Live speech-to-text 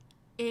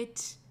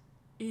It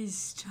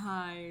is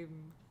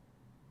time.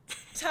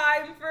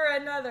 Time for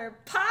another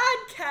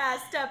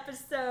podcast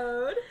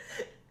episode.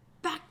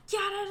 Back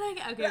at it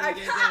again. Okay, we can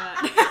do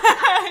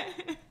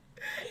that.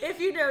 If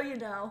you know, you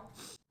know.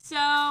 So,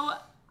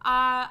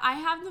 I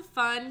have the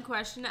fun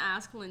question to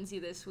ask Lindsay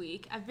this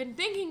week. I've been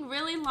thinking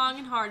really long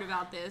and hard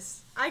about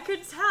this. I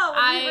could tell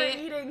when you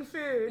were eating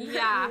food.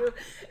 Yeah.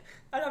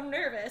 And I'm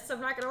nervous.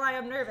 I'm not going to lie,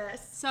 I'm nervous.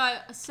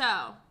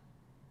 So,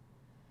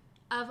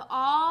 of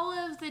all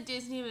of the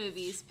Disney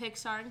movies,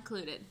 Pixar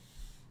included,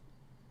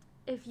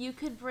 if you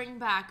could bring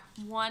back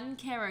one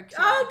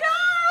character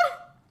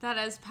that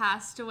has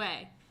passed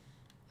away,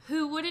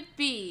 who would it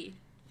be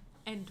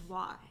and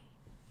why?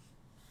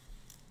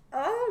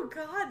 Oh,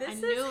 God. I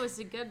knew it was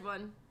a good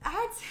one.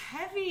 That's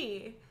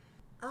heavy.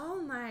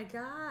 Oh, my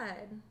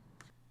God.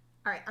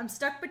 All right, I'm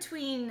stuck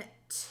between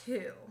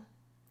two.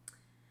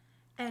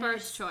 And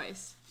First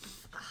choice.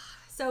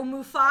 So,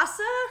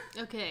 Mufasa?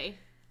 Okay.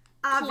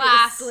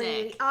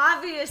 Obviously,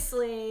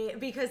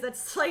 because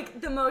that's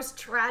like the most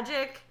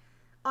tragic,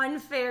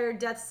 unfair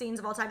death scenes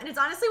of all time. And it's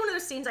honestly one of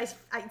those scenes I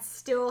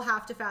still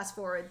have to fast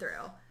forward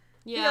through.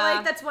 Yeah. I feel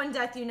like that's one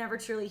death you never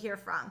truly hear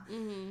from.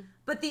 Mm-hmm.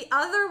 But the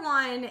other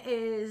one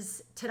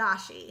is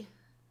Tadashi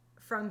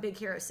from Big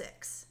Hero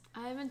 6.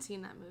 I haven't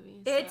seen that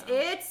movie. It's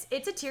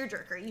a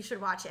tearjerker. You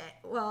should watch it.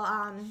 Well,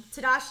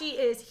 Tadashi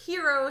is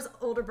Hiro's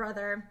older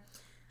brother.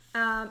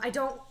 I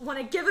don't want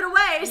to give it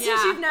away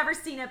since you've never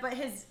seen it, but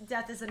his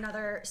death is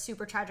another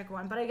super tragic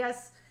one. But I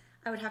guess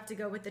I would have to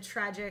go with the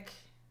tragic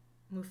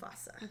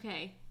Mufasa.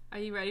 Okay. Are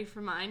you ready for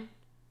mine?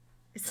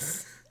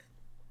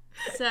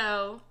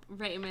 So,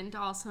 Raymond,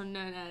 also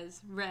known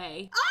as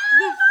Ray,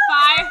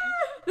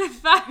 the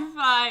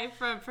firefly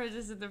from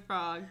Princess and the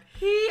Frog.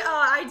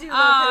 I do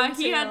love him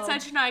too. He had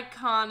such an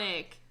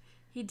iconic.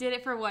 He did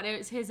it for what? It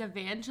was his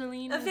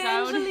Evangeline.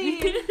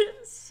 Evangeline.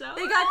 So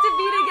they got to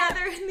be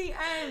together in the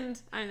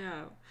end. I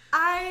know.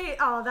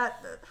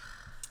 That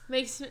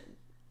makes me.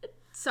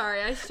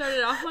 Sorry, I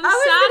started off on a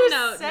sad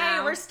note.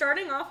 Now we're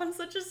starting off on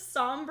such a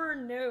somber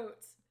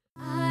note.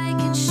 I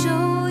can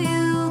show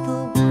you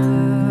the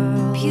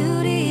world,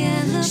 beauty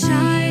and the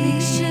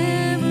shining,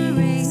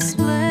 shimmering,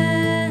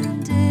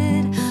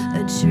 splendid.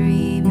 A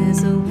dream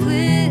is a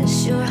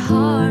wish your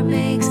heart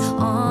makes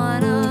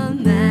on a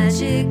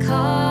magic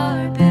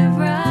carpet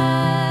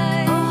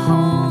ride. A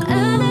home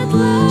and a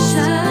glow,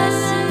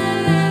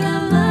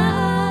 shining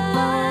light.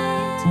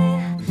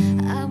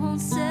 I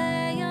won't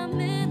say I'm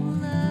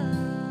in love.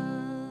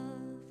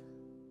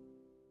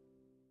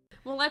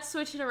 Well, let's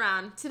switch it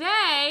around.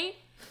 Today,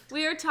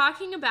 we are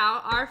talking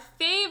about our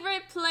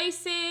favorite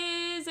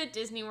places at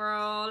Disney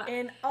World.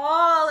 In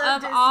all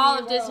of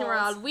Disney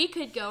World. We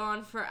could go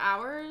on for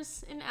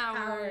hours and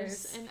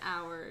hours and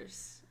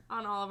hours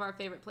on all of our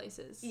favorite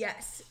places.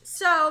 Yes.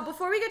 So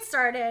before we get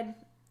started,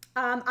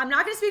 I'm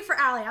not going to speak for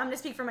Allie. I'm going to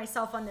speak for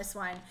myself on this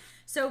one.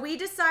 So we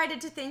decided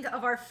to think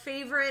of our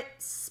favorite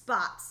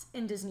spots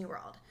in Disney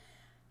World.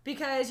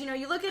 Because,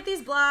 you look at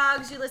these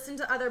blogs, you listen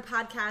to other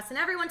podcasts, and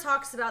everyone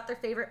talks about their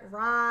favorite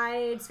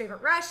rides,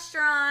 favorite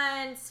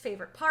restaurants,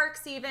 favorite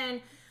parks even.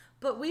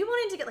 But we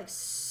wanted to get,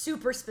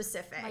 super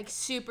specific.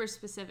 Super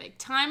specific.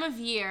 Time of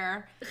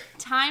year,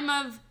 time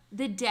of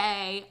the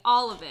day,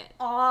 all of it.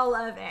 All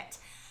of it.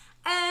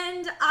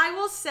 And I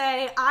will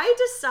say, I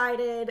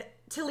decided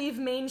to leave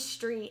Main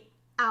Street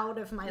out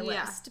of my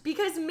list.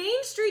 Because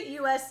Main Street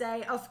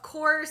USA, of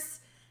course,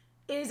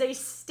 is a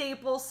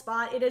staple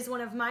spot. It is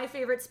one of my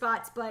favorite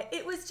spots, but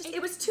it was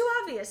too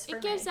obvious for me.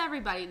 It gives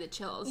everybody the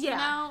chills.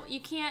 Yeah. You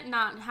can't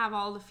not have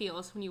all the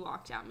feels when you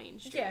walk down Main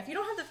Street. Yeah, if you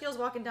don't have the feels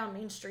walking down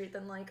Main Street,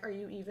 then are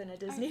you even a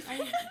Disney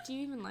fan? Do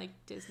you even like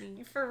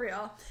Disney? For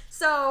real.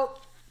 So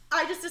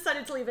I just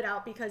decided to leave it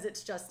out because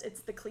it's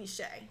the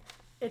cliche.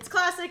 It's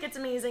classic, it's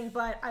amazing,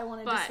 but I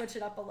wanted to switch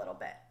it up a little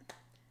bit.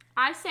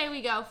 I say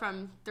we go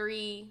from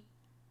 3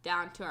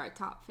 down to our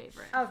top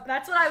favorite. Oh,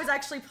 that's what I was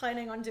actually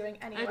planning on doing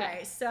anyway.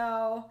 Okay.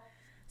 So,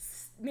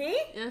 me?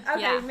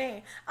 Okay,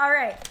 me. All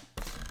right.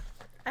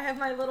 I have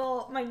my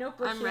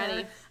notebook here. I'm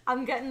ready.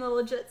 I'm getting the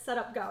legit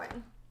setup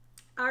going.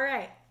 All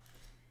right.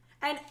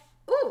 And,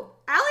 Allie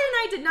and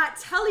I did not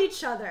tell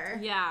each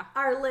other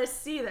our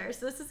lists either,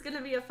 so this is going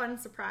to be a fun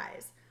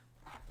surprise.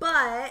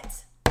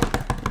 But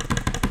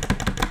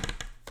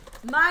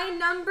my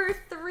number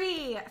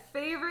 3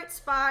 favorite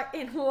spot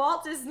in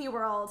Walt Disney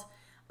World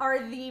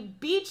are the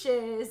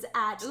beaches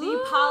at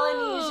the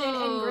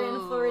Polynesian and Grand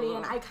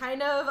Floridian. I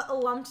kind of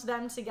lumped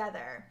them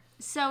together.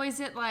 So is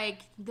it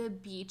the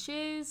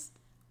beaches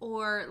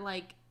or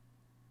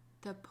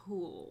the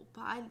pool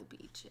by the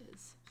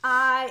beaches?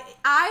 I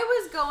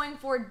was going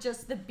for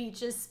just the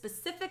beaches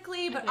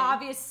specifically, but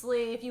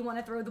obviously if you want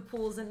to throw the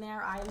pools in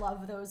there, I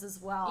love those as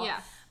well.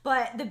 Yeah.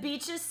 But the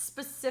beaches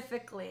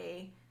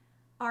specifically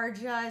are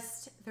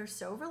they're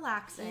so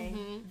relaxing.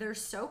 Mm-hmm. They're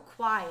so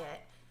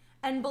quiet.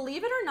 And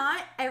believe it or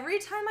not, every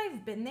time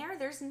I've been there,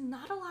 there's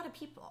not a lot of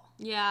people.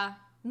 Yeah.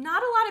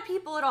 Not a lot of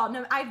people at all.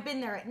 No, I've been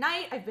there at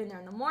night. I've been there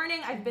in the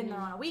morning. I've been there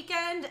on a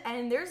weekend.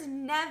 And there's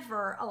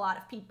never a lot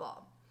of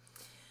people.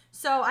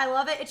 So I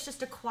love it. It's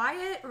just a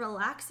quiet,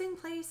 relaxing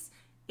place.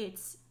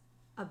 It's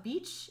a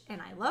beach,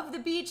 and I love the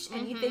beach.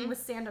 Anything with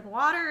sand and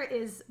water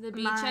is The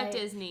beach at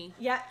Disney.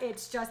 Yeah,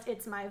 it's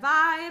my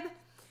vibe.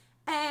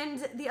 And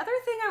the other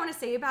thing I want to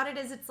say about it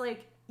is it's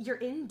like you're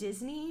in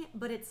Disney,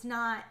 but it's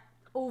not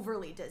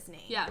overly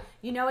Disney. Yeah.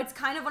 You know, it's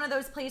kind of one of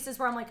those places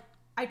where I'm like,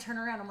 I turn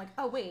around, I'm like,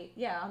 oh wait,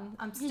 yeah,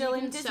 I'm still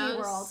in Disney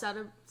World.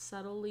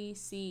 Subtly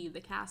see the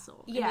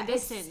castle Yeah, in the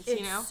distance,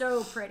 it's you know?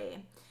 so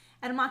pretty.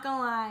 And I'm not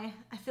gonna lie,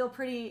 I feel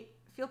pretty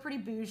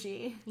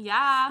bougie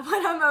Yeah.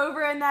 when I'm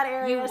over in that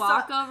area. You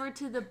walk over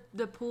to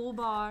the pool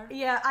bar.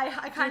 Yeah,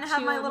 I kind of have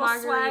you my a little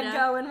swag margarita.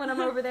 going when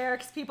I'm over there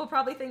because people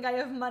probably think I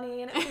have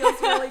money and it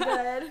feels really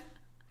good.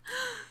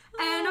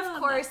 And of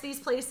course, these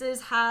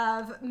places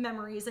have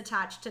memories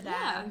attached to them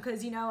Yeah.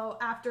 because, you know,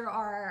 after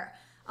our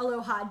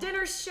Aloha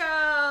dinner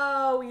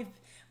show,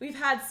 we've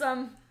had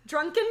some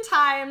drunken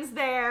times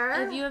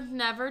there. If you have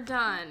never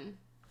done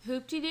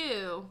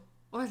Hoop-de-Doo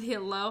or the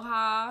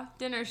Aloha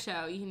dinner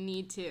show, you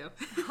need to.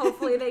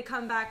 Hopefully they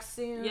come back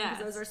soon because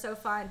Yes. those are so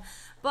fun.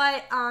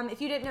 But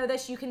if you didn't know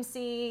this, you can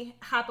see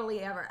Happily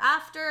Ever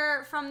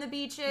After from the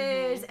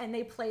beaches, and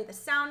they play the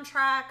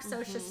soundtrack. So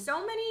it's just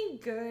so many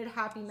good,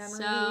 happy memories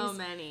So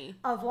many.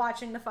 of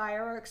watching the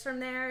fireworks from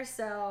there.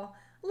 So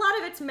a lot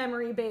of it's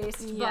memory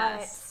based,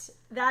 Yes.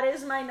 but that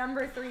is my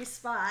number 3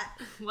 spot.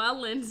 Well,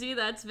 Lindsay,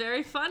 that's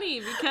very funny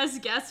because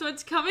guess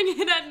what's coming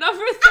in at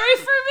number 3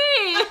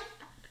 for me?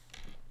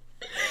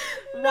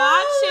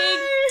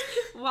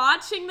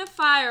 Watching the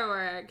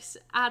fireworks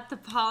at the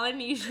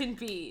Polynesian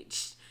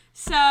beach.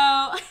 So,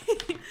 I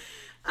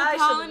the should've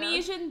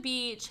Polynesian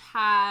beach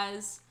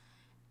has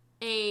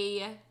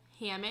a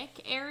hammock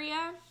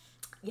area,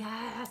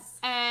 Yes.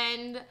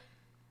 and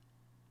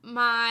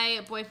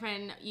my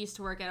boyfriend used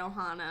to work at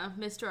Ohana,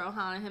 Mr.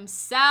 Ohana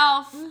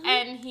himself,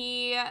 and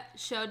he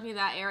showed me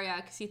that area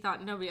because he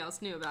thought nobody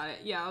else knew about it.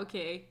 Yeah,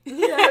 okay.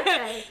 Yeah,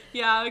 okay.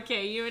 Yeah,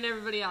 okay, you and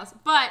everybody else.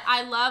 But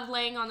I love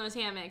laying on those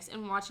hammocks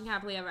and watching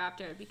Happily Ever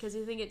After because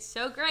I think it's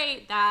so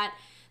great that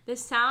the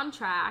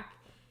soundtrack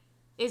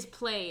is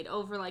played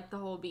over like the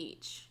whole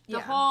beach, the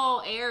Yeah.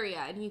 whole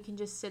area, and you can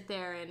just sit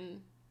there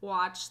and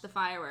watch the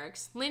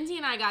fireworks. Lindsay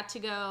and I got to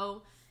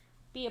go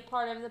be a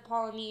part of the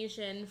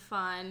Polynesian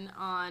fun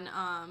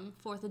on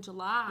 4th of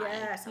July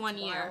Yes, one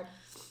that's year. wild.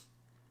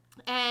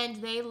 And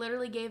they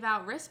literally gave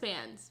out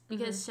wristbands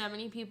because so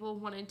many people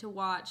wanted to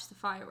watch the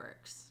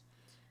fireworks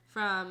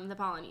from the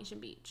Polynesian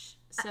beach.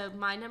 So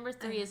my number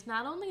 3 is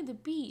not only the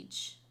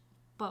beach,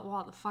 but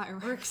while the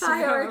fireworks are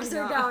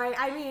going.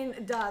 I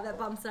mean, duh, that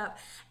bumps up.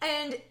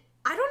 And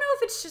I don't know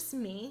if it's just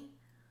me,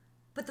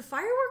 but the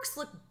fireworks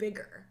look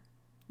bigger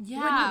Yeah.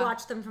 when you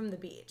watch them from the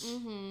beach.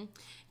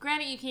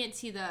 Granted, you can't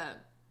see the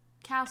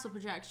castle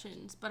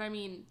projections, but I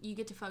mean, you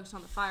get to focus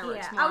on the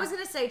fireworks Yeah, more. I was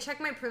gonna say check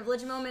my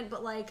privilege moment,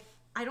 but like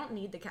I don't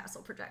need the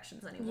castle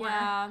projections anymore.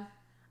 Yeah.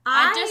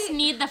 I just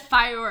need the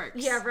fireworks.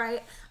 Yeah,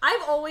 right.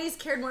 I've always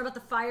cared more about the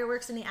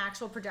fireworks and the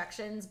actual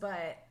projections,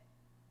 but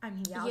I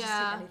mean, yeah, I'll just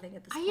take anything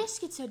at this I point. just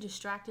get so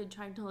distracted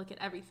trying to look at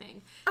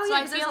everything. Oh, so yeah,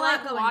 I 'cause there's feel a lot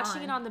like going watching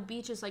on. it on the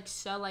beach is like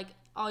so like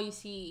all you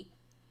see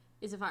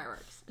is the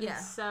fireworks. And Yeah.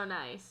 It's so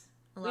nice.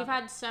 love We've it.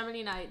 had so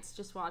many nights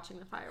just watching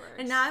the fireworks.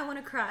 And now I want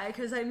to cry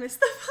because I miss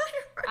the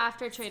fireworks.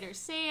 After Trader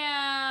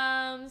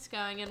Sam's,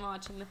 going and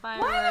watching the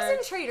fireworks. Why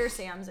isn't Trader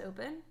Sam's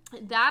open?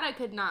 That I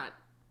could not.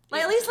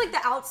 Like at least like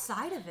the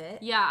outside of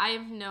it. Yeah, I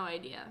have no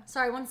idea.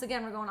 Sorry, once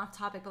again we're going off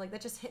topic, but like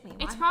that just hit me.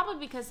 It's Why? probably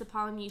because the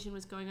Polynesian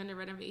was going under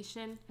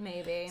renovation.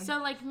 Maybe. So,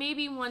 like,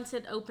 maybe once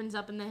it opens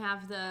up and they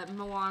have the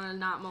Moana,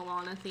 not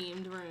Moana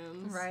themed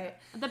rooms. Right.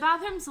 The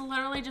bathrooms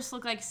literally just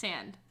look like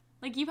sand.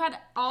 Like, you've had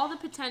all the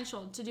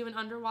potential to do an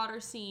underwater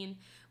scene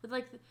with,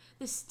 like,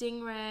 the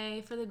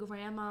stingray for the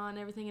grandma and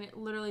everything, and it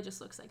literally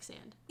just looks like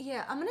sand.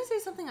 Yeah, I'm gonna say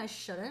something I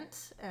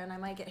shouldn't, and I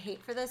might get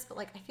hate for this, but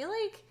like I feel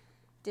like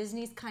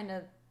Disney's kind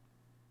of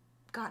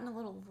gotten a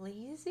little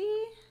lazy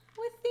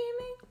with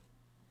theming.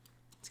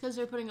 It's because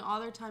they're putting all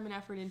their time and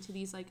effort into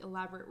these, like,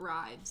 elaborate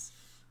rides.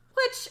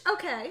 Which,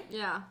 okay,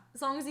 Yeah.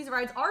 as long as these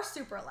rides are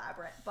super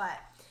elaborate, but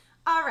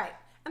all right.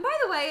 And by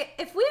the way,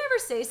 if we ever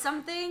say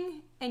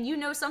something and you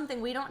know something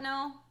we don't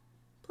know,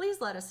 please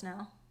let us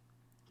know.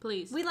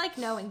 Please. We like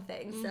knowing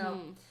things, so.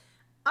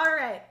 All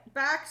right,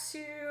 back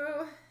to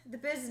the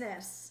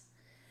business.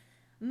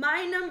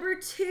 My number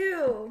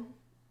 2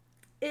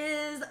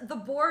 is the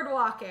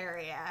boardwalk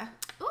area.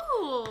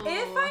 Ooh.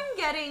 If I'm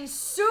getting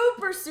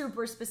super,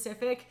 super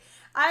specific,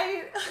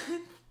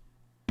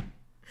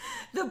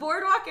 the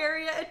boardwalk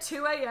area at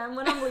 2 a.m.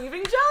 when I'm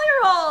leaving Jelly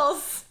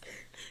Rolls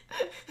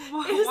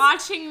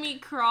Watching me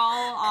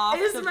crawl off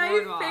is the my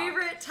boardwalk.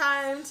 favorite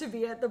time to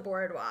be at the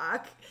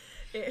boardwalk.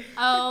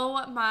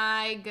 Oh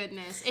my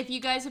goodness. If you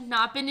guys have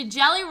not been to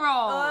Jelly Rolls,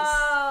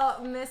 Oh,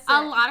 miss it.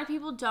 a lot of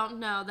people don't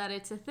know that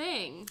it's a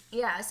thing.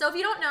 Yeah, so if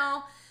you don't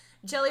know,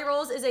 Jelly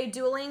Rolls is a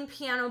dueling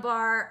piano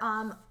bar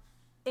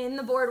in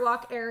the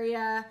boardwalk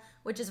area,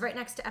 which is right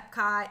next to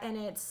Epcot, and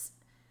it's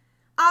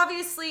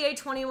obviously a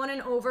 21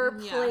 and over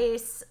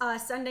place.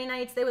 Sunday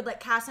nights, they would let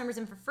cast members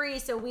in for free,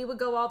 so we would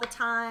go all the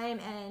time,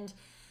 and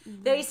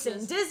They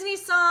sing Disney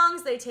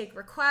songs. They take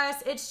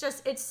requests.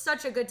 It's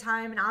such a good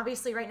time. And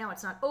obviously right now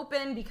it's not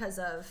open because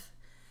of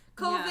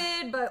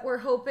COVID, but we're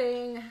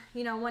hoping,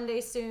 one day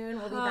soon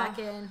we'll be back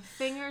in.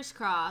 Fingers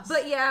crossed.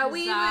 But yeah,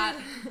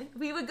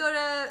 we would go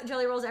to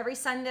Jelly Rolls every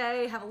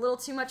Sunday, have a little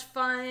too much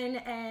fun,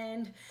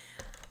 and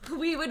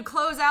we would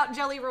close out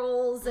Jelly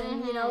Rolls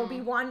and,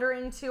 be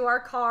wandering to our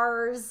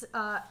cars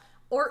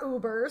or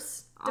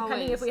Ubers,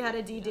 depending if we had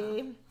a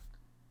DD.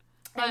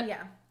 But and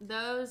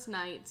those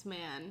nights,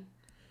 man,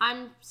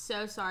 I'm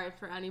so sorry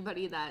for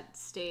anybody that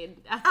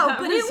stayed at that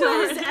but it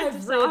was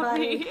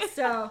everybody.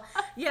 So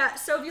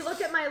if you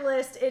look at my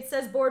list, it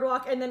says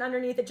Boardwalk, and then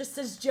underneath it just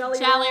says Jelly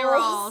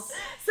Rolls.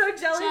 So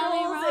Jelly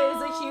Rolls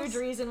is a huge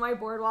reason why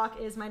Boardwalk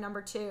is my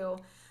number 2.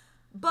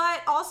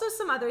 But also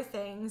some other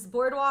things.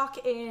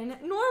 Boardwalk in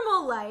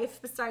normal life,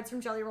 besides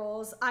from Jelly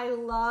Rolls, I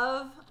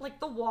love,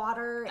 the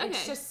water. Okay.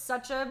 It's just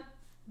such a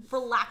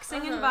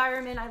relaxing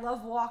environment. I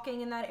love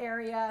walking in that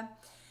area.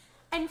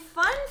 And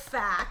fun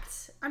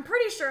fact, I'm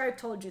pretty sure I've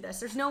told you this.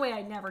 There's no way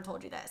I never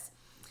told you this.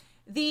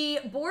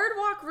 The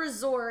Boardwalk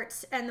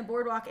Resort and the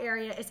Boardwalk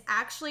area is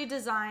actually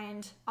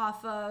designed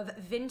off of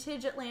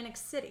vintage Atlantic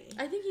City.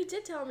 I think you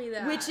did tell me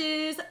that. Which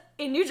is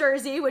in New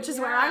Jersey, which is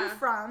where I'm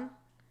from.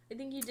 I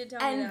think you did tell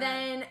me that. And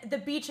then the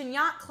Beach and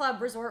Yacht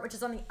Club Resort, which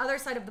is on the other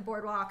side of the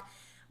boardwalk,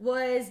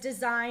 was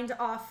designed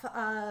off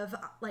of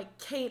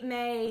Cape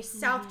May,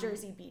 South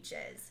Jersey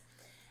beaches.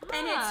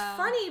 And it's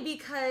funny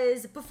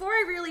because before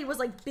I really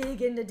was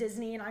big into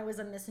Disney and I was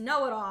in this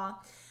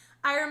know-it-all,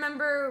 I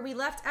remember we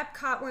left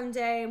Epcot one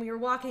day and we were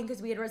walking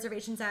because we had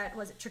reservations at,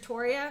 was it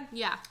Trattoria?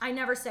 Yeah. I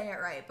never say it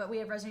right, but we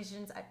had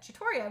reservations at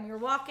Trattoria and we were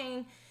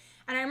walking,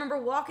 and I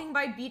remember walking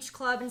by Beach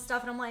Club and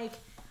stuff, and I'm like,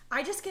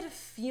 I just get a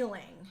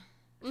feeling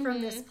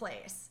from this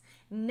place.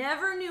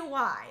 Never knew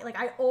why.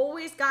 I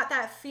always got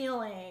that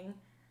feeling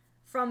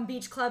from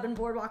Beach Club and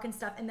Boardwalk and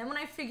stuff. And then when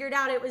I figured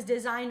out it was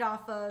designed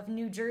off of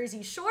New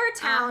Jersey shore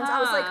towns, I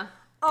was like,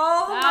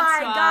 oh my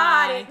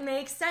God, it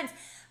makes sense.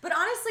 But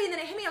honestly, and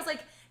then it hit me, I was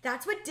like,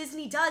 that's what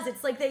Disney does.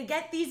 It's they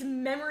get these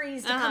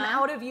memories to come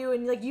out of you,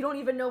 and you don't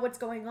even know what's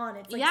going on.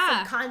 It's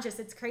subconscious.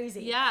 It's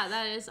crazy. Yeah,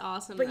 that is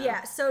awesome.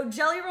 But so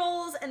Jelly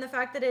Rolls and the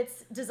fact that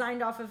it's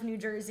designed off of New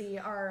Jersey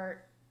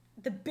are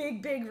the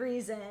big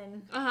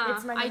reason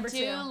it's my number 2. I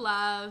do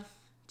love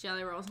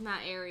Jelly Rolls in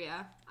that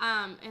area.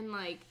 And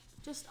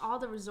just all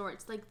the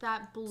resorts,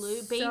 that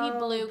blue, baby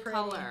blue pretty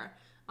color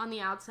on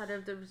the outside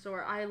of the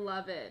resort. I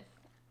love it.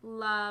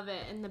 Love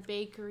it. And the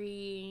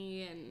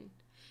bakery, and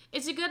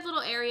it's a good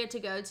little area to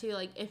go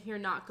to, if you're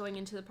not going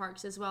into the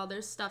parks as well.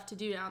 There's stuff to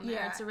do down there.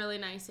 Yeah. It's a really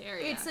nice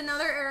area. It's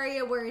another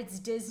area where it's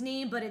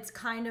Disney, but it's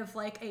kind of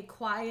a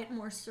quiet,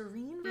 more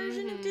serene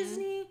version of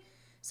Disney.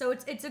 So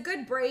it's a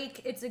good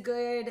break. It's a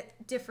good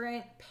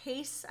different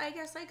pace, I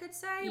guess I could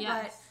say.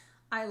 Yes.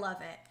 But I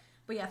love it.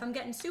 But yeah, if I'm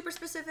getting super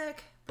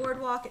specific,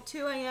 Boardwalk at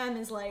 2 a.m.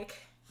 is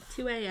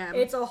 2 a.m.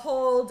 It's a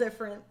whole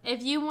different.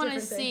 If you want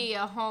to see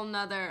a whole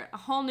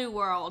new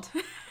world.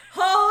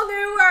 Whole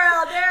new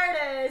world.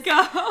 There it is.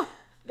 Go.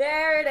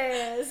 There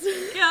it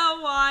is. Go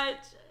watch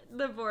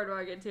the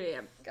Boardwalk at 2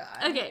 a.m.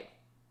 God. Okay.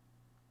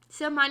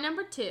 So my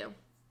number 2.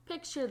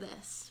 Picture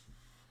this.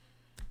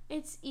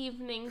 It's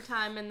evening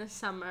time in the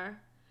summer.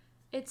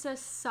 It's a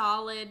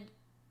solid,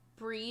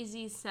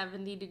 breezy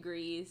 70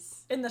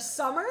 degrees. In the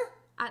summer?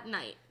 At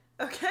night.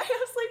 Okay, I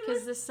was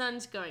because the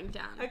sun's going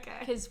down. Okay.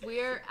 Because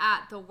we're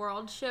at the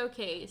World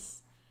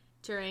Showcase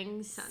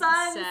during sunset.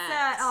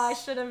 Oh, I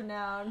should have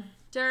known.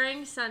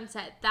 During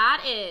sunset.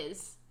 That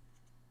is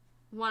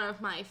one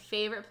of my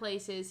favorite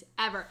places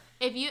ever.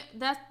 If you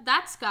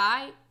that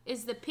sky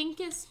is the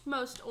pinkest,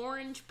 most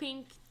orange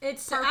pink.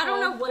 It's purple, I don't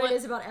know what it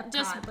is about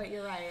Epcot, but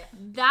you're right.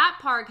 That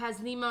park has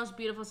the most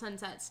beautiful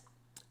sunsets.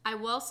 I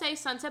will say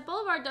Sunset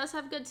Boulevard does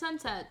have good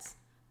sunsets,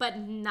 but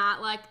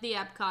not like the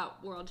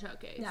Epcot World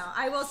Showcase. No,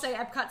 I will say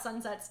Epcot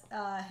sunsets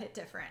hit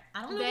different.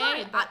 I don't know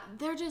why, but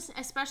they're just,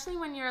 especially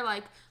when you're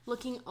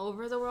looking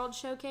over the World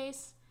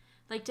Showcase,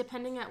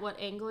 depending at what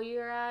angle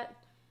you're at,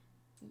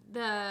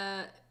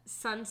 the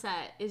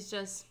sunset is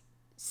just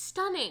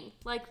stunning.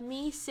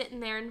 Me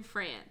sitting there in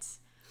France,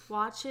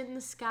 watching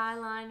the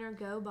Skyliner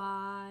go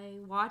by,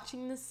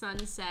 watching the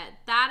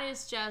sunset. That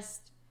is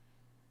just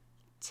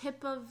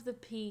tip of the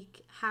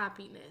peak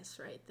happiness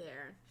right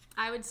there.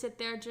 I would sit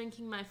there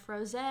drinking my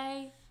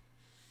frosé.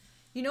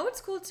 You know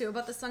what's cool too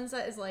about the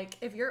sunset is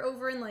if you're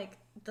over in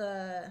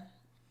the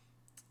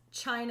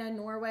China,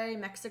 Norway,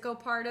 Mexico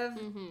part of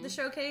the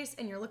showcase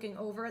and you're looking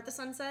over at the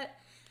sunset,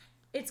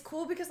 it's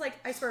cool because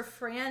I swear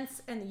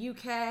France and the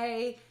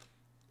UK,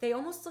 they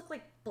almost look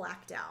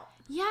blacked out.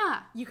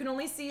 Yeah. You can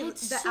only see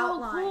it's the so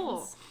outlines.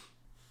 Cool.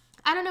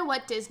 I don't know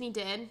what Disney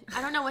did.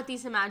 I don't know what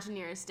these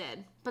Imagineers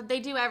did, but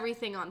they do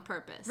everything on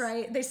purpose.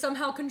 Right? They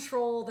somehow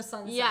control the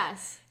sunset.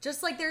 Yes.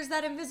 Just there's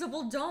that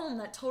invisible dome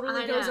that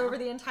totally goes over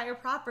the entire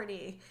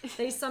property.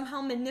 They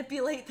somehow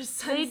manipulate the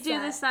sunset. They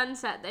do the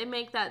sunset. They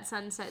make that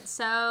sunset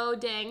so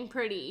dang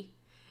pretty.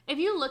 If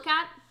you look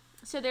at,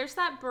 so there's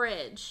that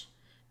bridge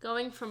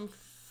going from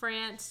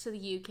France to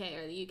the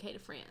UK or the UK to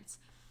France.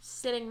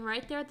 sitting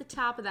right there at the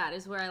top of that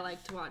is where I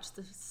like to watch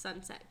the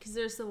sunset because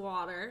there's the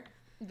water.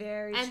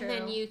 Very and true.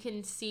 then you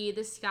can see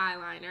the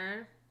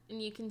Skyliner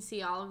and you can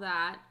see all of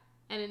that.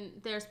 And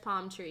there's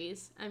palm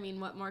trees. I mean,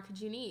 what more could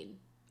you need?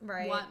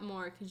 Right. What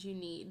more could you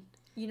need?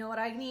 You know what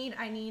I need?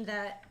 I need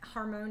that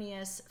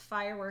Harmonious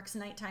fireworks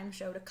nighttime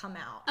show to come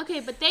out. Okay,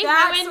 but they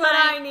That's ruined what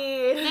my I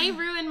need. they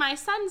ruined my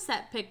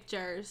sunset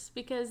pictures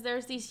because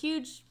there's these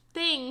huge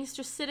things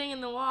just sitting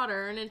in the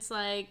water and it's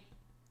like,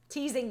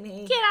 Teasing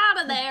me. get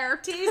out of there.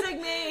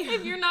 Teasing me.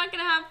 If you're not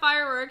going to have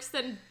fireworks,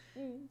 then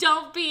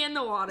don't be in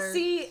the water.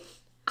 See,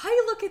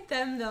 I look at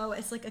them though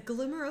as like a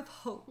glimmer of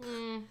hope.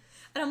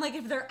 And I'm like,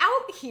 if they're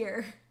out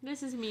here,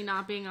 This is me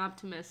not being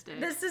optimistic.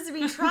 this is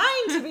me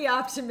trying to be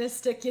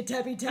optimistic, you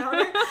Debbie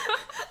Downer.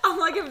 I'm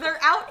like, if they're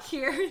out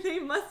here, they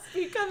must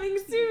be coming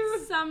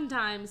soon.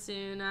 Sometime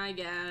soon, I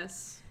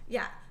guess.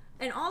 Yeah.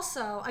 And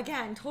also,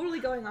 again, totally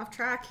going off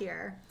track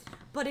here,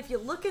 but if you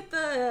look at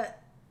the,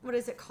 what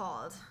is it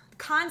called?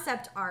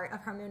 Concept art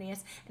of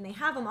Harmonious, and they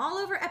have them all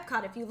over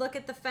Epcot. If you look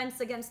at the fence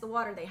against the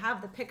water, they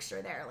have the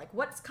picture there, like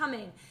what's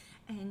coming.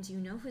 And you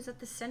know who's at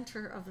the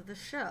center of the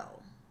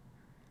show?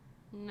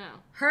 No.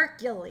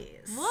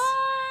 Hercules.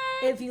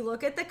 What? If you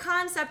look at the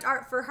concept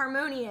art for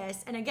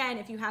Harmonious, and again,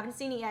 if you haven't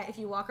seen it yet, if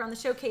you walk around the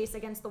showcase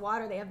against the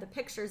water, they have the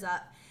pictures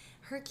up.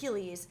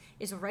 Hercules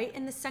is right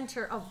in the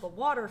center of the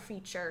water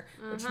feature,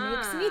 which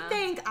makes me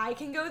think I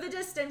Can Go the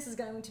Distance is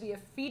going to be a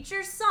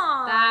feature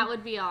song. That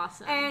would be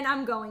awesome. And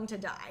I'm going to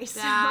die. So.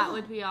 That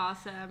would be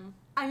awesome.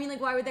 I mean,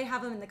 like, why would they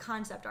have him in the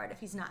concept art if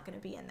he's not going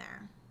to be in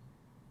there?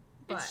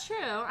 It's true.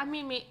 I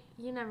mean,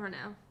 you never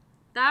know.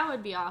 That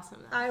would be awesome,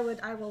 though. I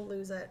will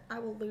lose it. I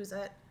will lose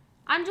it.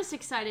 I'm just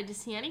excited to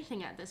see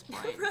anything at this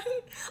point.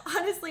 Right?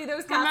 Honestly,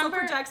 those castle Remember-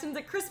 projections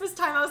at Christmas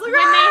time, I was like, When they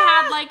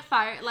 "Ah!" had, like,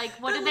 fire... Like,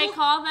 what did they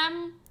call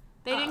them?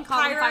 They didn't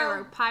call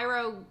them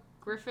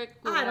pyrographic,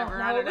 I don't whatever.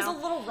 know. It was a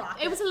little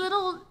rocket. It was a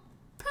little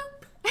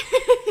poop.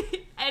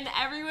 And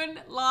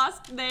everyone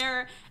lost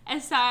their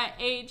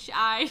SIHIT.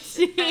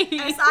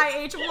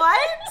 SIH what?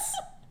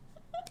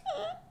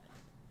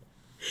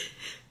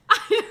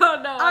 I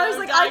don't know. I was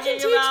like, I can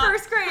teach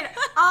first grade.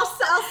 I'll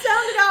sound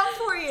it out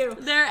for you.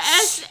 Their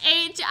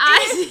SHIT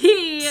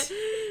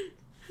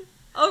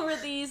over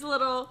these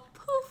little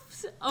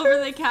poofs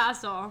over the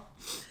castle.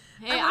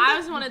 Hey, I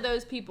was one of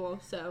those people,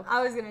 so.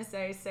 I was gonna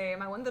say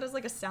same. I want that as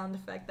like a sound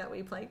effect that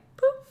we play.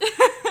 Poof.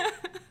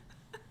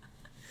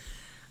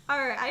 All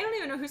right, I don't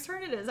even know whose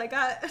turn it is. I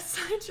got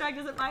sidetracked.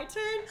 Is it my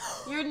turn?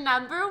 You're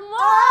number one.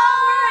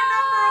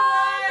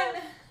 Oh, we're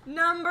at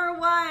number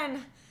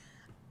one.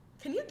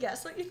 Can you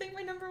guess what you think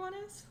my number one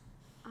is?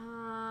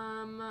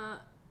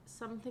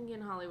 Something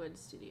in Hollywood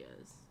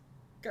Studios.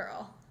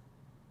 Girl.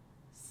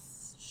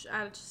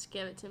 Just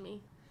give it to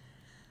me.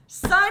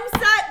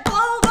 Sunset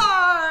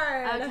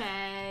Boulevard!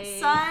 Okay.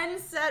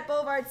 Sunset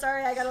Boulevard.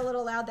 Sorry, I got a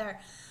little loud there.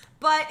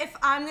 But if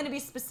I'm going to be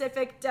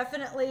specific,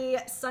 definitely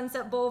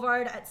Sunset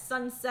Boulevard at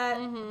sunset.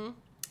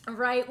 Mm-hmm.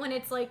 Right when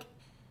it's like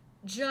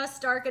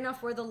just dark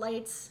enough where the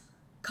lights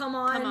come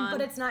on, but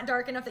it's not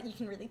dark enough that you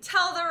can really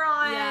tell they're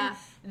on. Yeah.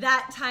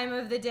 That time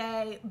of the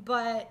day.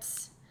 But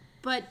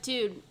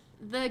dude,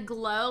 the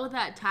glow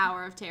that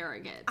Tower of Terror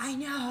gets. I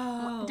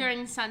know.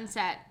 During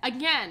sunset.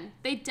 Again,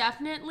 they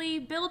definitely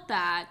built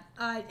that.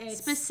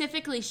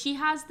 Specifically, she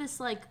has this,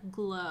 like,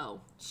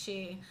 glow.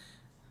 You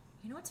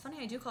know what's funny?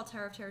 I do call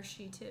Tower of Terror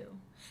she, too.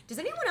 Does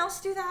anyone else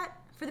do that?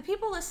 For the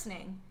people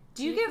listening,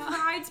 do you give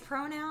rides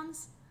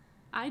pronouns?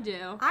 I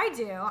do. I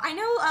do. I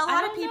know a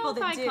lot of people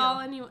that do. I call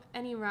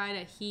any ride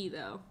a he,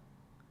 though.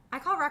 I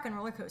call Rock and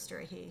Roller Coaster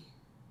a he.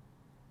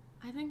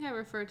 I think I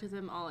refer to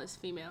them all as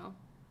female.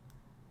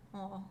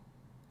 Oh,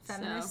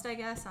 feminist, I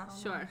guess. I don't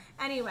know. Sure.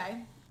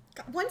 Anyway,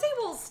 one day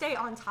we'll stay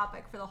on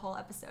topic for the whole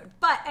episode.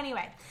 But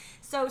anyway,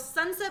 so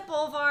Sunset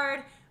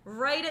Boulevard,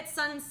 right at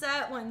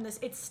sunset when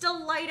it's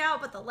still light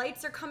out, but the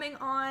lights are coming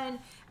on.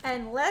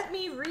 And let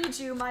me read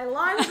you my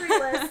laundry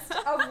list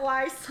of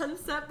why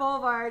Sunset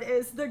Boulevard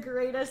is the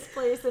greatest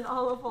place in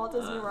all of Walt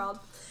Disney World.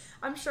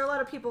 I'm sure a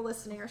lot of people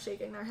listening are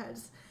shaking their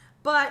heads.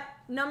 But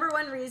number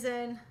one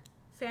reason,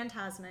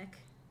 Fantasmic.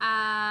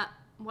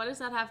 What does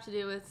that have to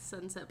do with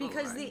Sunset Boulevard?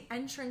 Because the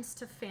entrance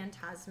to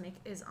Fantasmic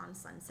is on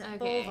Sunset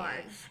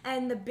Boulevard.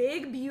 And the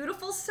big,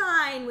 beautiful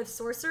sign with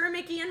Sorcerer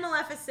Mickey and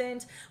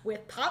Maleficent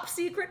with Pop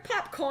Secret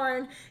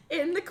Popcorn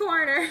in the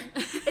corner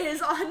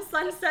is on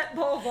Sunset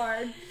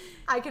Boulevard.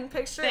 I can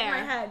picture it in my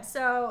head.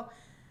 So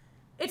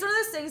it's one of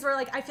those things where,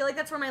 like, I feel like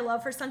that's where my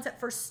love for Sunset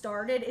first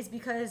started, is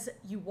because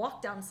you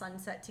walk down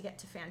Sunset to get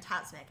to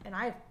Fantasmic. And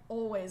I've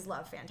always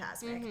loved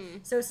Fantasmic. Mm-hmm.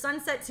 So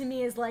Sunset to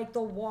me is like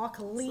the walk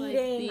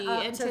leading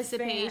up to the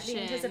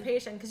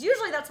anticipation. Because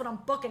usually that's when I'm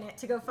booking it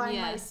to go find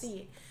my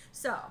seat.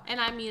 So.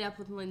 And I meet up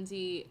with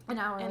Lindsay an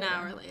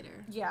hour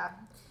later. Yeah.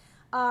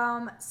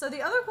 So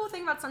the other cool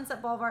thing about Sunset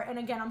Boulevard, and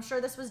again, I'm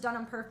sure this was done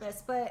on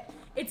purpose, but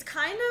it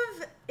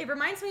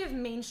reminds me of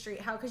Main Street.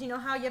 Because you know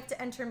how you have to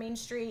enter Main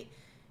Street,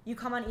 you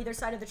come on either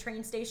side of the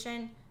train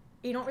station,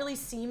 you don't really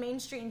see Main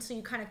Street until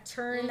you kind of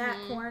turn that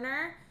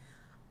corner.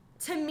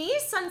 To me,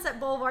 Sunset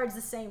Boulevard's the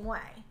same way.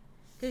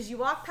 Because you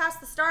walk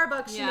past the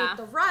Starbucks, you Yeah. make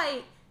the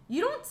right,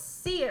 you don't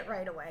see it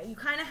right away. You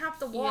kind of have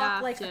to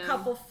walk like a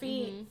couple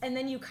feet, and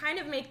then you kind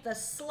of make the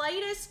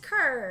slightest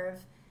curve,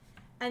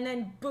 and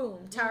then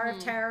boom, Tower of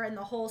Terror, and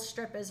the whole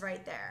strip is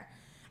right there.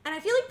 And I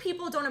feel like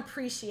people don't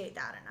appreciate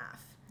that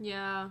enough.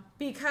 Yeah.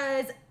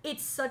 Because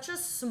it's such a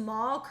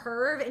small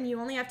curve, and you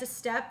only have to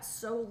step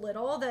so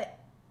little that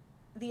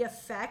the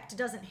effect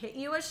doesn't hit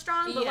you as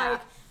strong. But Yeah.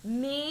 like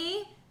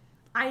me,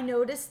 I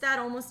noticed that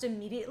almost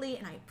immediately,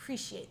 and I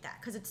appreciate that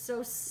because it's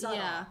so subtle.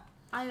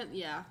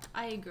 Yeah.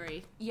 I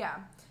agree. Yeah.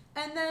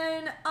 And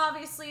then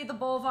obviously the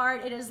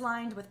boulevard, it is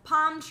lined with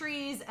palm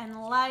trees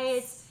and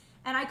lights,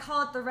 and I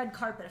call it the red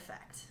carpet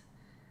effect.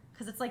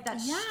 Because it's like that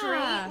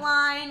straight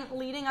line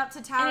leading up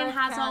to Tower And it of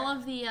has Terror. all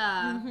of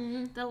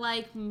the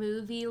like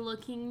movie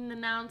looking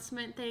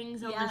announcement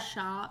things on the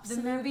shops. The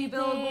and movie everything.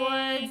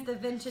 billboards, the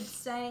vintage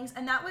sayings.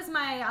 And that was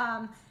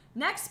my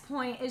next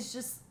point, is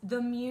just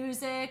the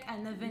music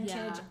and the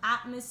vintage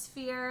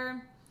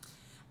atmosphere.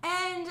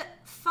 And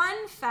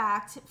fun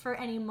fact for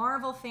any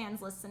Marvel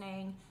fans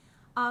listening,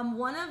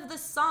 one of the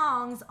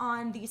songs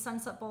on the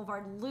Sunset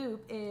Boulevard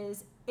loop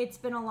is It's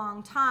Been a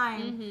Long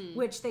Time,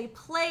 which they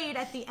played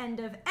at the end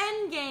of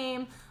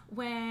Endgame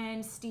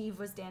when Steve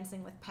was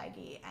dancing with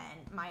Peggy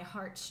and My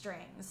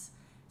Heartstrings.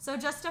 So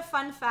just a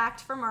fun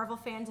fact for Marvel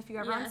fans, if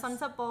you're ever on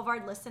Sunset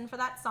Boulevard, listen for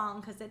that song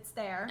because it's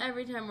there.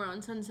 Every time we're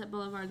on Sunset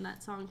Boulevard and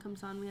that song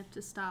comes on, we have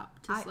to stop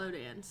to slow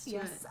dance to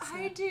Yes, it. So.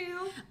 I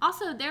do.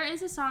 Also, there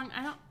is a song,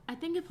 I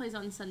think it plays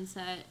on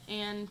Sunset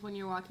and when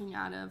you're walking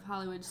out of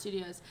Hollywood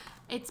Studios.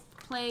 It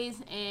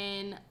plays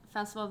in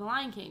Festival of the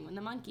Lion King when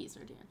the monkeys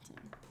are dancing.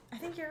 I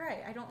think you're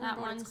right. I don't That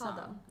remember what one it's called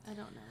song. though. I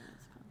don't know what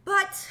it's called.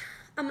 But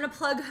I'm going to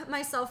plug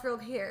myself real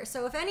here.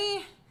 So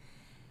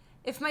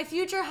if my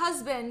future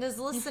husband is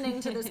listening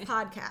to this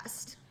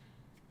podcast,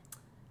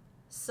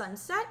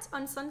 Sunset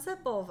on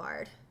Sunset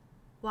Boulevard,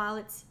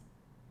 while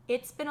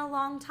It's Been a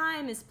Long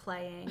Time is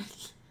playing,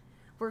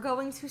 we're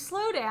going to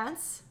slow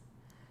dance,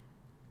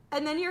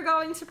 and then you're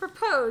going to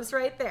propose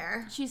right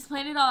there. She's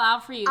planned it all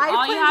out for you. I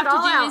All you planned have it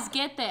all to do out. is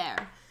get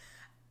there.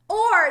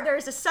 Or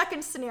there's a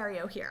second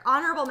scenario here.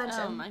 Honorable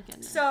mention. Oh my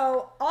goodness.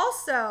 So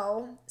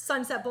also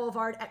Sunset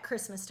Boulevard at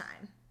Christmas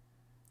time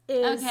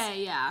is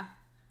Okay, yeah.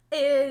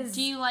 is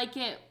Do you like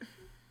it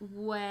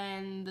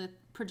when the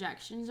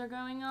projections are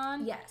going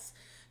on? Yes.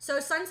 So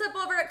Sunset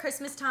Boulevard at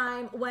Christmas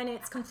time, when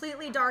it's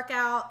completely dark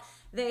out,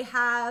 they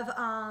have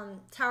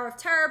Tower of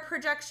Terror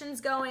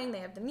projections going. They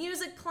have the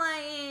music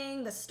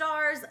playing, the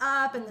stars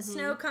up, and the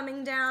snow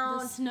coming down.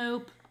 The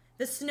Snope.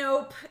 The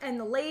Snope and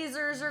the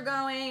lasers are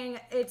going.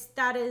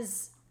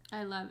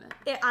 I love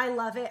it. I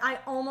love it. I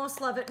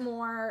almost love it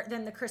more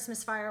than the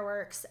Christmas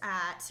fireworks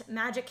at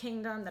Magic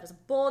Kingdom. That is a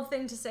bold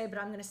thing to say, but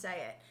I'm going to say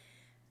it.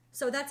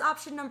 So that's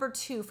option number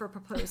 2 for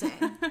proposing.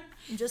 I'm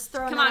just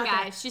throwing Come that on, out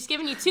there. guys. She's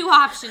giving you 2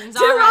 options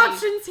 2 already.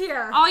 options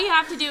here. All you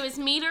have to do is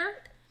meet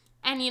her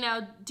and,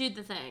 do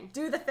the thing.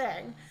 Do the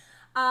thing.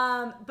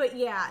 But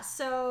yeah,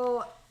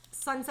 so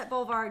Sunset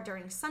Boulevard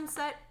during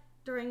sunset,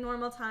 during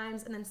normal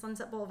times, and then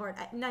Sunset Boulevard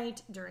at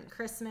night during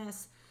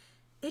Christmas.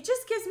 It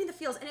just gives me the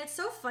feels. And it's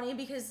so funny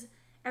because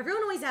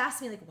everyone always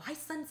asks me, like, why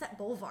Sunset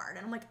Boulevard?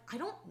 And I'm like, I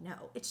don't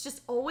know. It's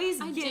just always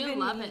I given do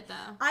love me, it,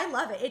 though. I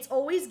love it. It's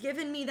always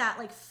given me that,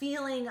 like,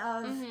 feeling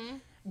of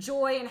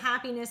joy and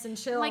happiness and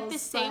chills. Like the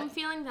same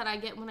feeling that I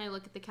get when I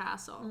look at the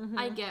castle.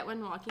 I get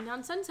when walking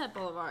down Sunset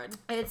Boulevard.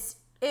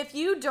 If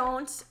you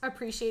don't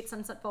appreciate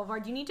Sunset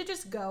Boulevard, you need to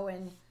just go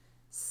and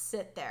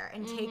sit there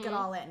and take it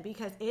all in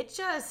because it's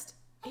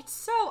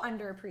so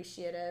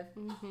underappreciated.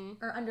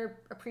 Or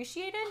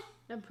underappreciated?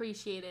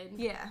 Appreciated.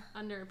 Yeah.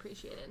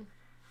 Underappreciated.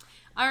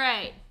 All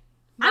right.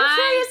 I'm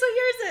curious what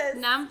yours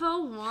is.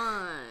 Number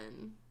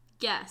 1.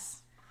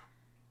 Guess.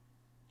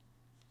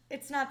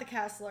 It's not the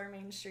Castle or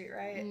Main Street,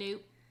 right?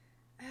 Nope.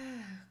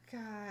 Oh,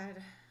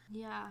 God.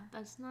 Yeah,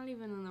 that's not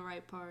even in the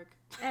right park.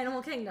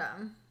 Animal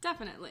Kingdom.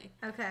 Definitely.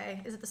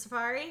 Okay. Is it the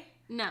Safari?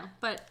 No,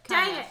 but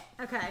Dang kind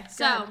it. Okay.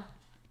 So,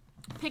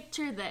 good.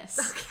 picture this.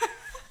 Okay.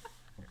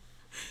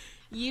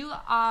 You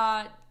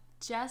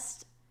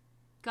just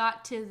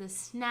got to the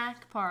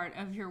snack part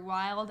of your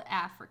Wild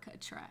Africa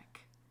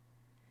trek.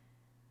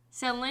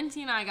 So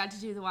Lindsay and I got to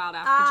do the Wild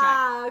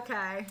Africa trek.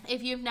 Okay.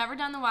 If you've never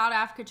done the Wild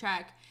Africa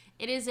trek,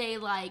 it is a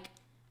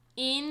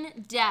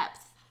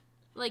in-depth,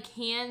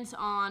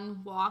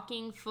 hands-on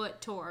walking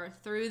foot tour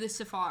through the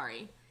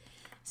safari.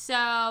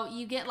 So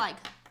you get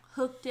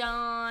hooked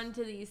on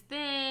to these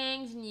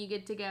things, and you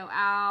get to go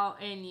out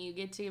and you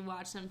get to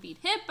watch them feed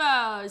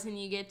hippos, and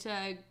you get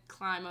to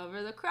climb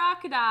over the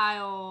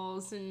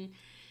crocodiles, and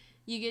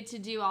you get to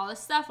do all this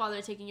stuff while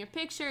they're taking your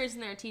pictures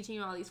and they're teaching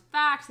you all these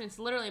facts, and it's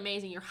literally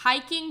amazing. You're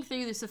hiking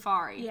through the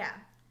safari. Yeah.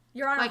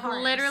 You're on a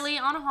harness. Literally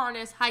on a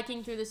harness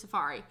hiking through the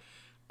safari.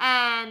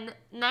 And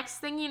next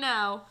thing you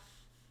know,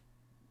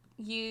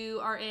 you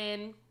are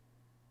in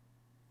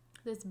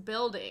this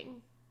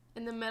building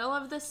in the middle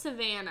of the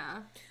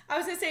savannah. I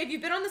was going to say, if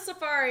you've been on the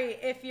safari,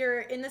 if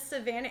you're in the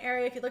savannah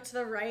area, if you look to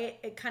the right,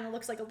 it kind of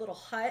looks like a little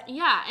hut.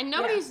 Yeah, and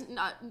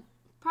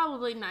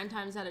probably 9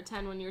 times out of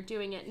 10 when you're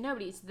doing it,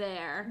 nobody's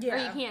there. Or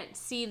Yeah. you can't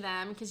see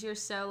them because you're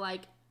so,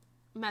 like,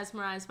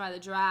 mesmerized by the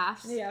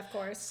giraffes. Yeah, of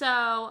course.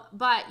 So,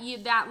 but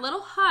that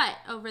little hut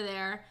over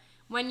there,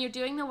 when you're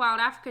doing the Wild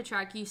Africa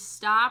trek, you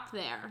stop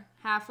there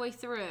halfway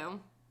through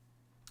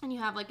and you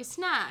have like a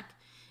snack.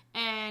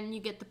 And you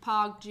get the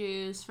pog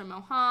juice from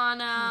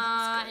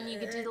Ohana, and you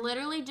get to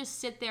literally just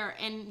sit there,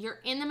 and you're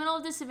in the middle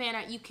of the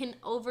savannah. You can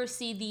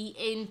oversee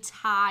the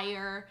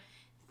entire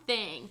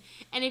thing.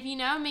 And if you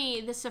know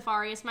me, the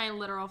safari is my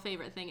literal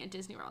favorite thing at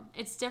Disney World.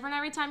 It's different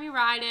every time you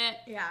ride it.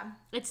 Yeah.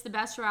 It's the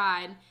best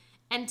ride.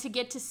 And to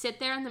get to sit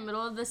there in the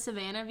middle of the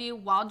savannah view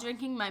while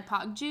drinking my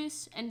pog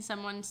juice and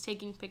someone's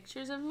taking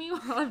pictures of me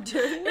while I'm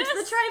doing this.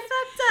 It's the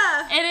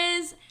trifecta. It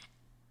is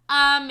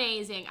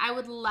amazing. I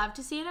would love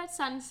to see it at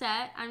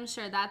sunset. I'm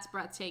sure that's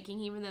breathtaking,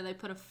 even though they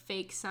put a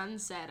fake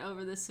sunset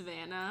over the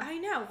savannah. I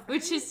know.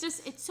 Which is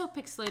just, it's so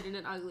pixelated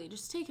and ugly.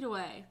 Just take it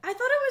away. I thought it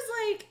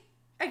was like,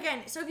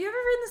 again, so if you ever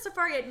ridden the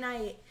safari at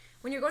night,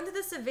 when you're going through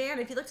the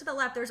savannah, if you look to the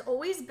left, there's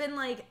always been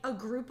like a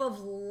group of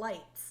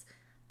lights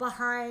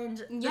behind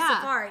the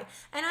safari.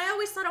 And I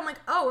always thought, I'm like,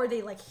 oh, are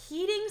they like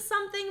heating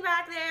something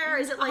back there?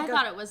 Is it like I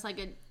thought it was like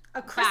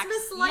a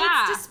Christmas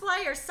lights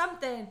display or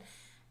something?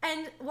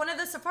 And one of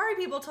the safari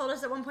people told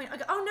us at one point,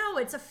 like, oh no,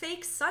 it's a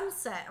fake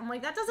sunset. I'm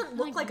like, that doesn't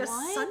look like a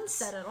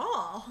sunset at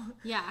all.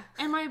 Yeah.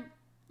 And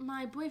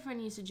my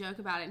boyfriend used to joke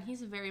about it, and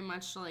he's very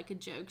much like a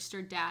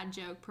jokester, dad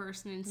joke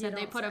person, and said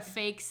they put a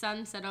fake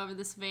sunset over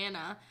the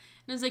savannah.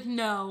 And I was like,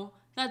 no,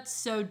 that's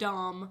so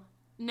dumb.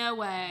 No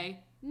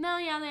way. No,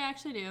 yeah, they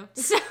actually do.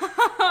 So if it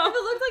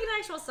looked like an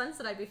actual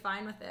sunset, I'd be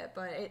fine with it.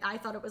 But I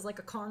thought it was like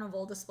a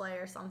carnival display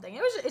or something.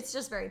 It's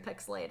just very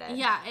pixelated.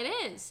 Yeah,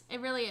 it is. It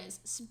really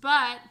is.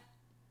 But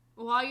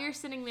while you're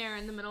sitting there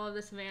in the middle of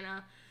the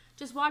savannah,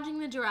 just watching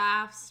the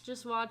giraffes,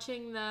 just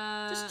watching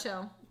just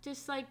chill.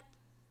 Just like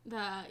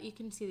you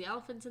can see the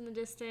elephants in the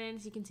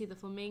distance. You can see the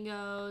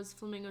flamingos.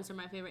 Flamingos are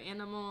my favorite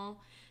animal.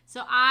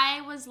 So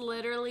I was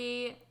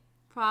literally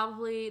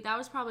that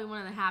was probably one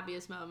of the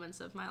happiest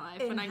moments of my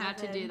life when I got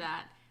to do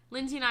that.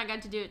 Lindsay and I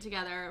got to do it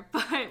together,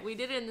 but we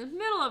did it in the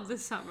middle of the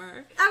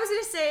summer. I was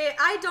going to say,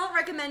 I don't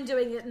recommend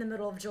doing it in the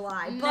middle of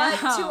July, but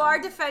to our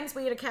defense,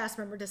 we had a cast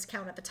member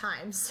discount at the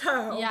time,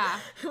 so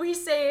we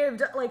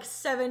saved like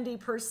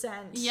 70%.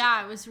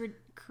 Yeah, it was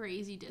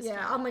crazy discount.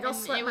 Yeah, I'm like, I'll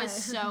sweat it was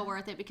so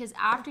worth it, because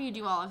after you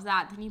do all of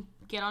that, then you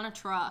get on a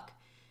truck,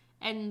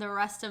 and the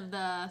rest of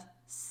the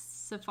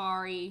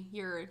safari,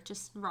 you're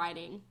just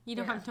riding. You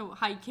don't have to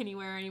hike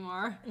anywhere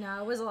anymore. No,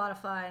 it was a lot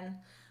of fun.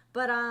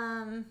 But,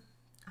 all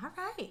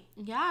right.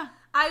 Yeah.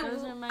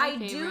 I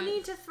do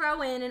need to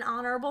throw in an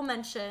honorable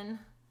mention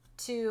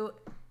to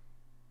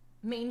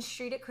Main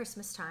Street at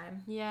Christmas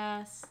time.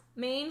 Yes.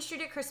 Main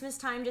Street at Christmas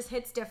time just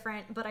hits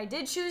different, but I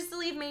did choose to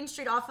leave Main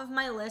Street off of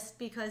my list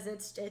because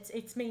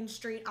it's Main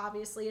Street,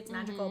 obviously, it's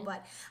magical,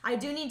 but I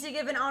do need to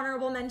give an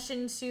honorable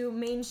mention to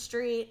Main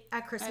Street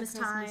at Christmas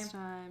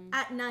time.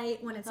 At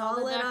night when it's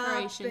all lit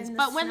decorations. up.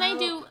 But when they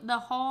do the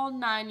whole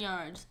 9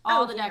 yards,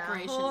 all the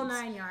decorations. Whole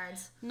 9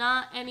 yards.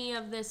 Not any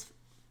of this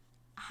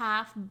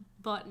half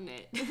button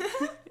it.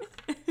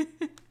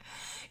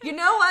 You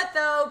know what,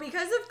 though?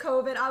 Because of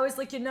COVID, I was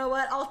like, you know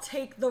what? I'll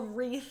take the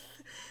wreath.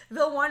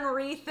 The one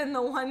wreath and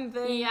the one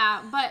thing.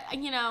 Yeah, but,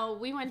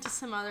 we went to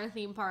some other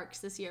theme parks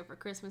this year for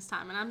Christmas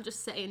time, and I'm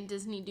just saying,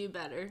 Disney, do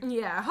better.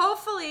 Yeah,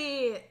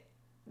 hopefully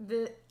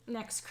the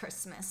next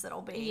Christmas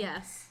it'll be.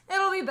 Yes.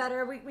 It'll be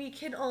better. We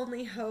can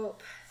only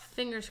hope.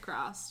 Fingers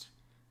crossed.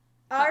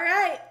 All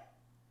right.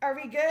 Are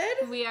we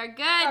good? We are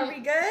good. Are we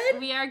good?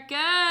 We are good.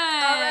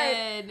 All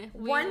right.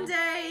 One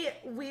day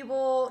we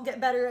will get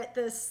better at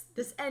this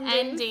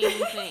ending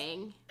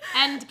thing.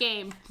 End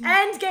game.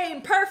 End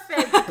game.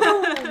 Perfect.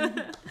 Boom.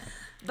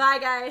 Bye,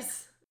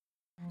 guys.